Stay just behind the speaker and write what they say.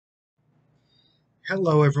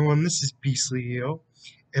Hello, everyone. This is Beastly EO,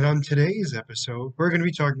 and on today's episode, we're going to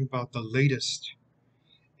be talking about the latest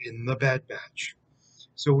in the Bad Batch.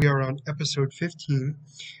 So we are on episode 15,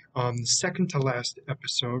 the second to last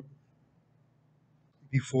episode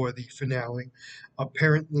before the finale.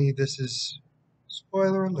 Apparently, this is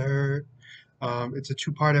spoiler alert. It's a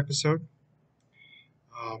two-part episode,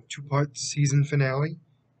 two-part season finale.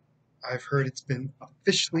 I've heard it's been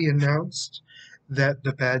officially announced that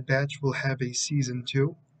the Bad Batch will have a season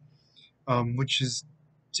two, which is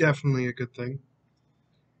definitely a good thing.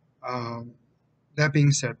 Um, that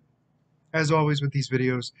being said, as always with these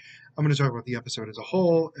videos, I'm going to talk about the episode as a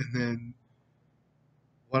whole and then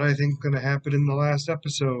what I think is going to happen in the last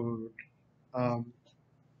episode. Um,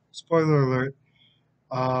 Spoiler alert,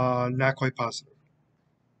 not quite positive.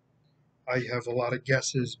 I have a lot of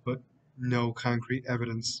guesses, but no concrete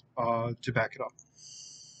evidence to back it up.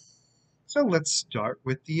 So let's start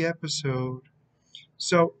with the episode.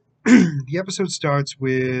 So the episode starts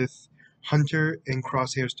with Hunter and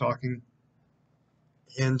Crosshairs talking,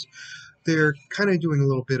 and they're kind of doing a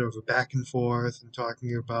little bit of a back and forth and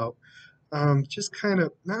talking about just kind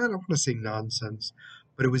of, I don't want to say nonsense,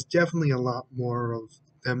 but it was definitely a lot more of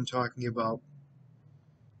them talking about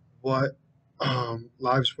what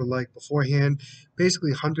lives were like beforehand.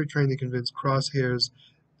 Basically, Hunter trying to convince Crosshairs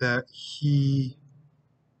that he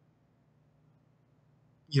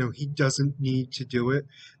doesn't need to do it.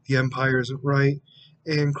 The Empire isn't right.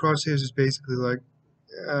 And Crosshairs is basically like,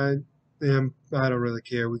 uh, I don't really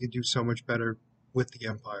care. We can do so much better with the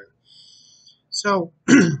Empire. So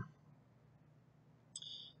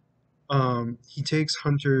he takes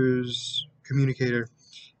Hunter's communicator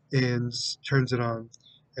and turns it on.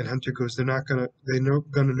 And Hunter goes, gonna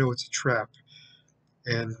know it's a trap.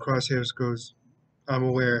 And Crosshairs goes, I'm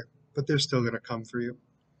aware, but they're still gonna come for you.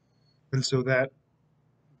 And so that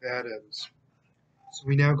ends. So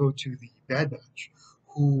we now go to the Bad Batch,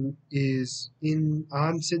 who is in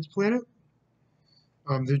on Sid's planet.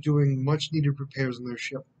 They're doing much needed repairs on their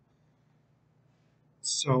ship.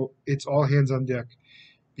 So it's all hands on deck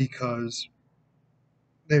because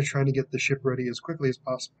they're trying to get the ship ready as quickly as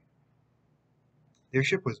possible. Their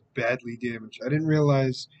ship was badly damaged. I didn't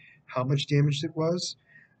realize how much damaged it was.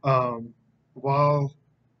 Um, while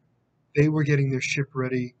they were getting their ship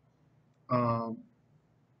ready, um,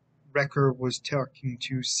 Wrecker was talking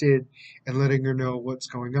to Sid and letting her know what's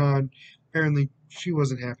going on. Apparently, she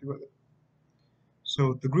wasn't happy with it.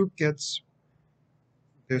 So the group gets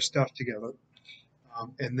their stuff together,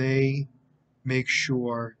 and they make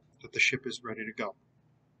sure that the ship is ready to go.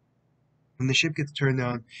 When the ship gets turned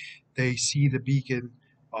on, they see the beacon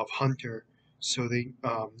of Hunter, so they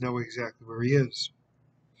know exactly where he is.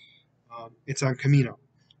 It's on Camino.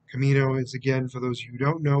 Camino is, again, for those of you who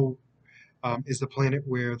don't know, is the planet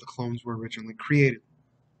where the clones were originally created.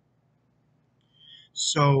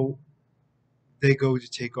 So they go to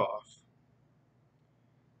take off.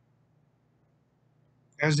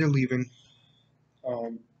 As they're leaving,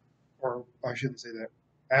 um, or I shouldn't say that,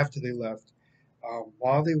 after they left,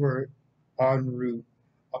 while they were en route,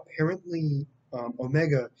 apparently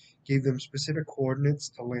Omega gave them specific coordinates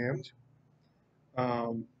to land.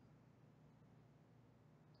 Um,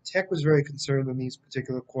 Tech was very concerned on these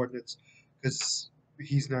particular coordinates because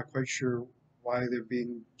he's not quite sure why they're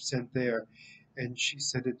being sent there. And she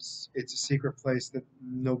said it's a secret place that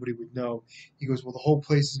nobody would know. He goes, well, the whole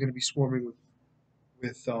place is going to be swarming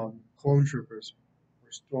with clone troopers or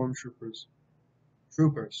stormtroopers,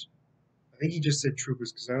 troopers. I think he just said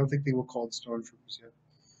troopers because I don't think they were called stormtroopers yet.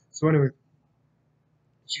 So anyway,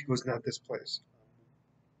 she goes, not this place.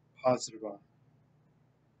 Positive on it.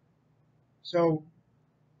 So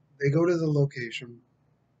they go to the location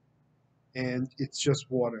and it's just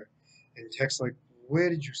water. And Tech's like, where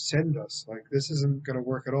did you send us? Like, this isn't going to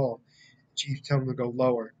work at all. Chief tells him to go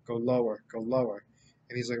lower, go lower, go lower.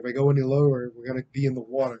 And he's like, if I go any lower, we're going to be in the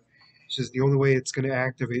water. He says, the only way it's going to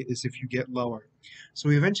activate is if you get lower. So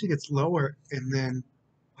he eventually gets lower, and then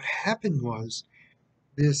what happened was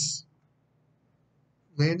this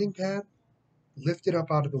landing pad lifted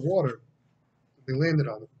up out of the water. They landed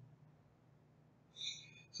on it.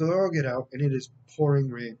 So they all get out, and it is pouring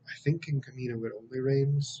rain. I think in Camino it only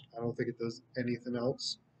rains. I don't think it does anything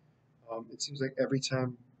else. It seems like every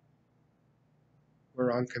time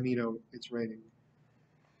we're on Camino, it's raining.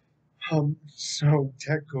 So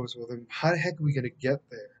Tech goes with him. How the heck are we gonna get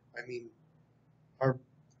there? I mean, our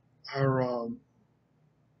our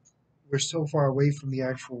we're so far away from the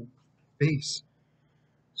actual base.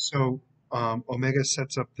 So Omega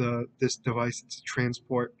sets up this device to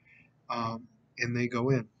transport, and they go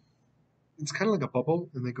in. It's kind of like a bubble,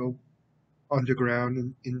 and they go underground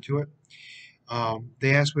and into it.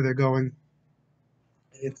 They ask where they're going,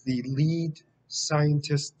 and it's the lead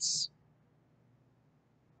scientist's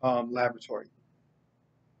laboratory,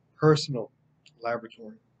 personal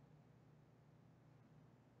laboratory,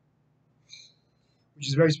 which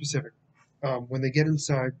is very specific. When they get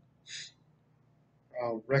inside,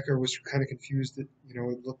 Wrecker was kind of confused that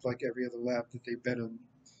it looked like every other lab that they've been in.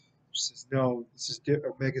 She says, "No, this is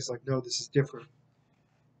different." Omega's like, "No, this is different.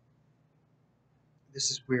 This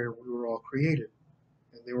is where we were all created,"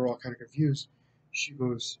 and they were all kind of confused. She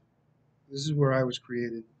goes, "This is where I was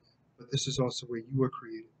created, but this is also where you were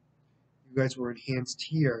created. You guys were enhanced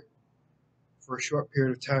here for a short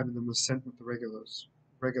period of time, and then was sent with the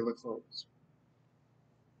regular clones."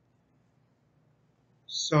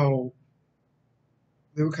 So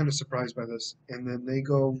they were kind of surprised by this, and then they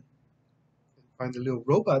go and find the little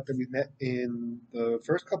robot that we met in the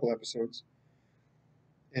first couple episodes,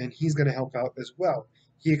 and he's going to help out as well.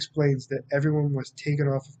 He explains that everyone was taken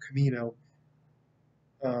off of Camino.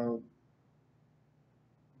 Um,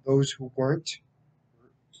 those who weren't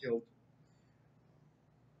were killed.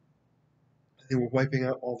 They were wiping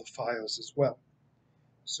out all the files as well.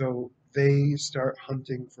 So they start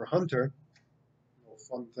hunting for Hunter, a little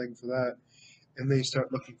fun thing for that, and they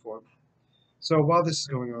start looking for him. So while this is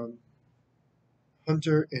going on,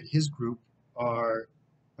 Hunter and his group are,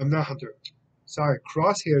 I'm not Hunter, sorry,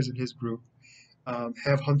 Crosshairs and his group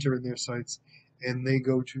have Hunter in their sights, and they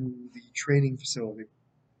go to the training facility,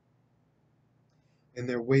 and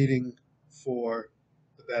they're waiting for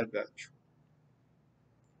the Bad Batch.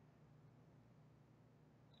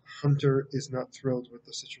 Hunter is not thrilled with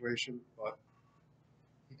the situation, but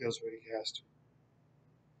he does what he has to.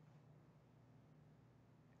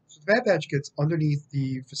 So the Bad Batch gets underneath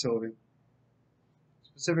the facility,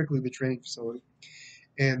 specifically the training facility,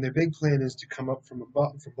 and their big plan is to come up from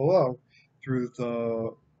below through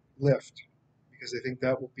the lift, because they think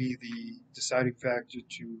that will be the deciding factor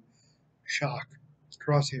to shock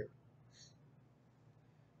Crosshair.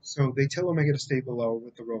 So they tell Omega to stay below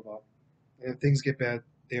with the robot, and if things get bad,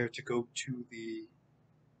 they're to go to the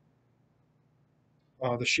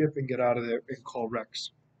ship and get out of there and call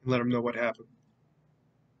Rex and let him know what happened.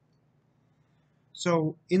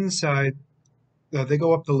 So inside, they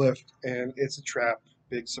go up the lift, and it's a trap.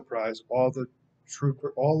 Big surprise! All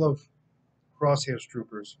of Crosshair's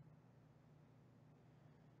troopers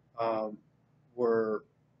um, were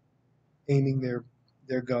aiming their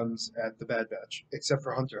guns at the Bad Batch, except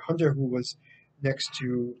for Hunter. Hunter, who was next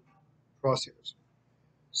to Crosshairs.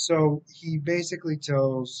 So he basically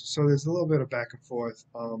tells. So there's a little bit of back and forth.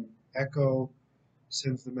 Echo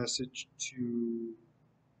sends the message to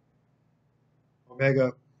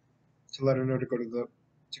Omega to let her know to go to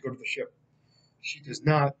the ship. She does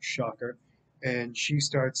not, shocker, and she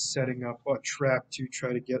starts setting up a trap to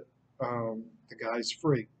try to get the guys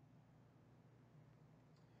free.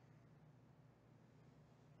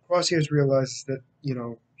 Crosshairs realizes that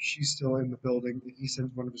she's still in the building, and he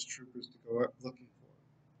sends one of his troopers to go out looking for her.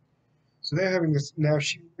 So they're having this now.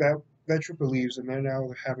 That trooper leaves, and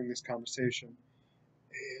they're having this conversation,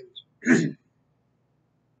 and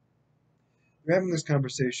they're having this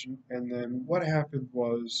conversation, and then what happened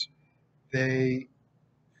was they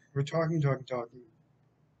were talking,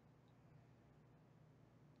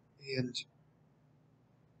 and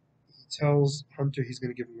he tells Hunter he's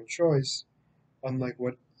going to give him a choice, unlike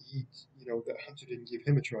what that Hunter didn't give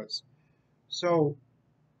him a choice. So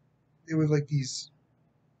there was like these.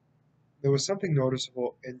 There was something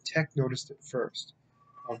noticeable, and Tech noticed it first.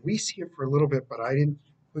 We see it for a little bit, but I didn't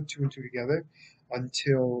put two and two together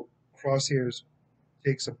until Crosshairs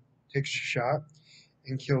takes a takes a shot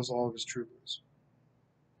and kills all of his troopers.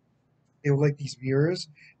 They were like these mirrors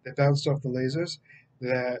that bounced off the lasers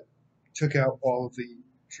that took out all of the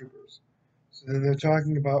troopers. So then they're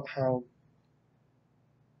talking about how,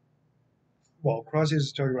 well, Crosshairs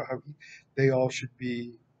is talking about how they all should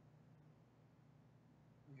be,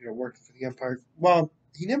 working for the Empire. Well,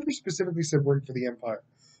 he never specifically said working for the Empire,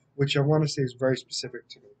 which I want to say is very specific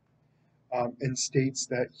to me, and states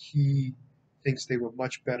that he thinks they were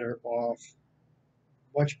much better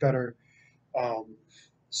um,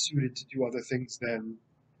 suited to do other things than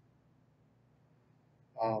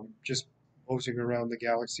just moseying around the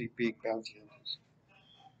galaxy being bounty hunters.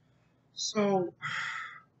 So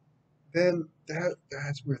then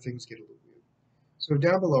that's where things get a little weird. So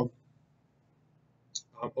down below,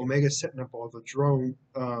 Omega's setting up all the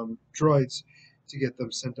droids to get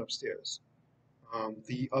them sent upstairs.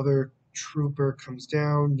 The other trooper comes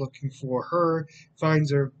down looking for her,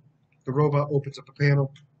 finds her. The robot opens up a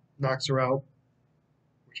panel, knocks her out,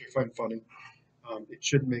 which I find funny. It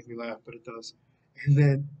shouldn't make me laugh, but it does. And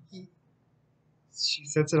then she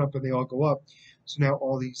sets it up and they all go up. So now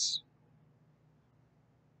all these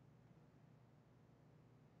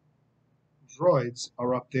droids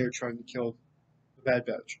are up there trying to kill the Bad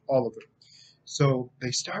Batch, all of them. So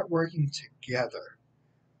they start working together,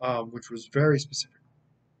 which was very specific,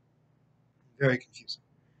 very confusing.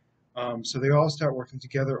 So they all start working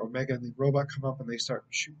together. Omega and the robot come up and they start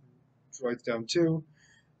shooting droids down too.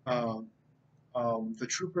 Um, the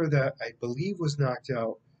trooper that I believe was knocked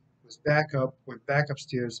out was back up, went back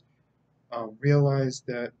upstairs, realized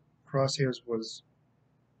that Crosshairs was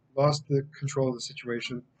lost the control of the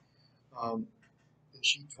situation, and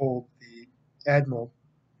she told the Admiral,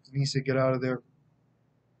 Denisa, get out of there.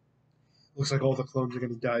 Looks like all the clones are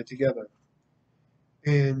going to die together.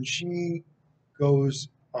 And she goes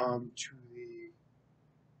to the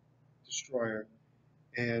destroyer,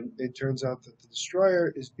 and it turns out that the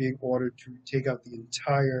destroyer is being ordered to take out the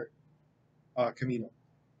entire Camino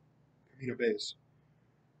base.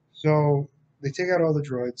 So they take out all the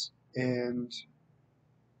droids, and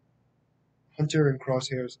Hunter and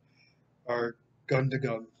Crosshairs are gun to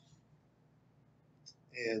gun.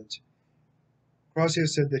 And Crosshairs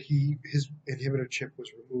said that his inhibitor chip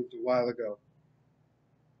was removed a while ago.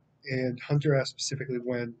 And Hunter asked specifically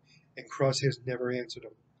when, and Crosshairs never answered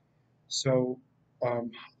him. So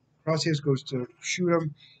Crosshairs goes to shoot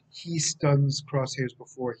him. He stuns Crosshairs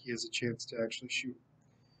before he has a chance to actually shoot.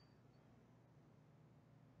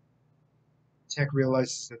 Tech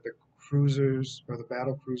realizes that the cruisers, or the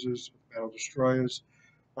battle cruisers, battle destroyers,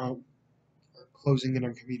 are closing in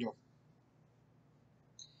on Camino.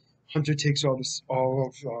 Hunter takes all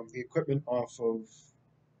of the equipment off of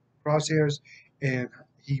Crosshairs, and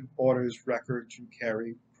he orders Wrecker to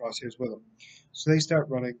carry Crosshairs with him. So they start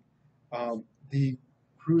running. The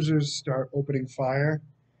cruisers start opening fire,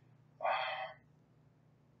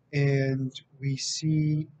 and we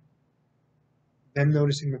see them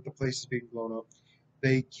noticing that the place is being blown up.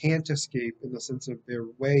 They can't escape in the sense of their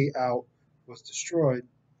way out was destroyed,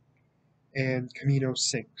 and Camino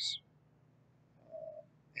sinks.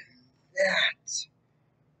 And that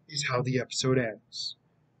is how the episode ends.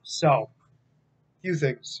 So, few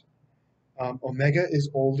things. Omega is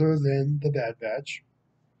older than the Bad Batch,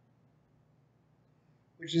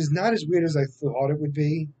 which is not as weird as I thought it would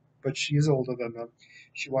be, but she is older than them.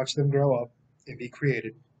 She watched them grow up and be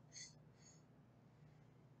created.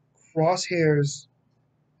 Crosshairs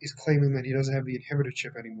is claiming that he doesn't have the inhibitor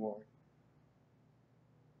chip anymore,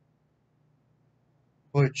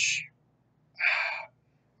 which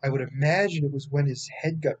I would imagine it was when his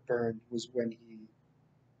head got burned was when the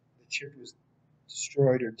chip was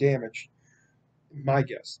destroyed or damaged. My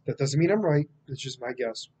guess. That doesn't mean I'm right. It's just my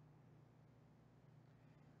guess.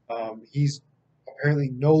 He's apparently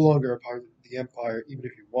no longer a part of the Empire, even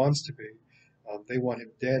if he wants to be. They want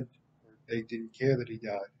him dead, or they didn't care that he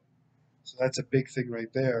died. So that's a big thing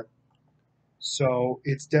right there. So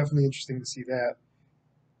it's definitely interesting to see that.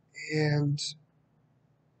 And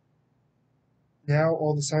now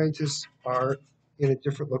all the scientists are in a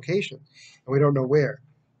different location, and we don't know where.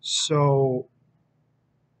 So,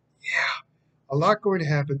 yeah, a lot going to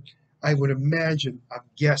happen. I would imagine, I'm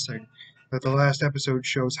guessing, that the last episode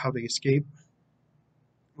shows how they escape,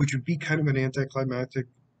 which would be kind of an anticlimactic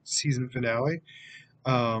season finale.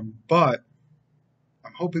 But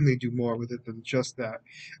I'm hoping they do more with it than just that.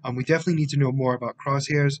 We definitely need to know more about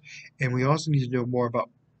Crosshairs, and we also need to know more about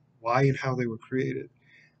why and how they were created,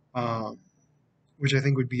 which I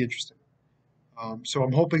think would be interesting. So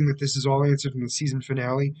I'm hoping that this is all answered in the season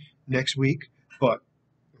finale next week, but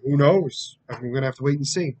who knows? I mean, we're going to have to wait and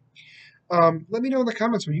see. Let me know in the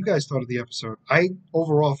comments what you guys thought of the episode. I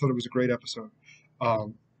overall thought it was a great episode.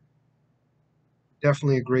 Um,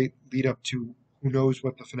 Definitely a great lead up to who knows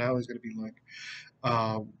what the finale is going to be like.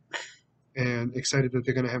 Um, and excited that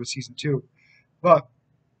they're going to have a season 2. But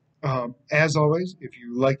as always, if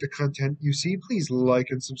you like the content you see, please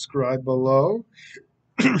like and subscribe below.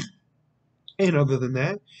 And other than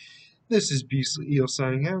that, this is Beastly Eel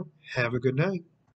signing out. Have a good night.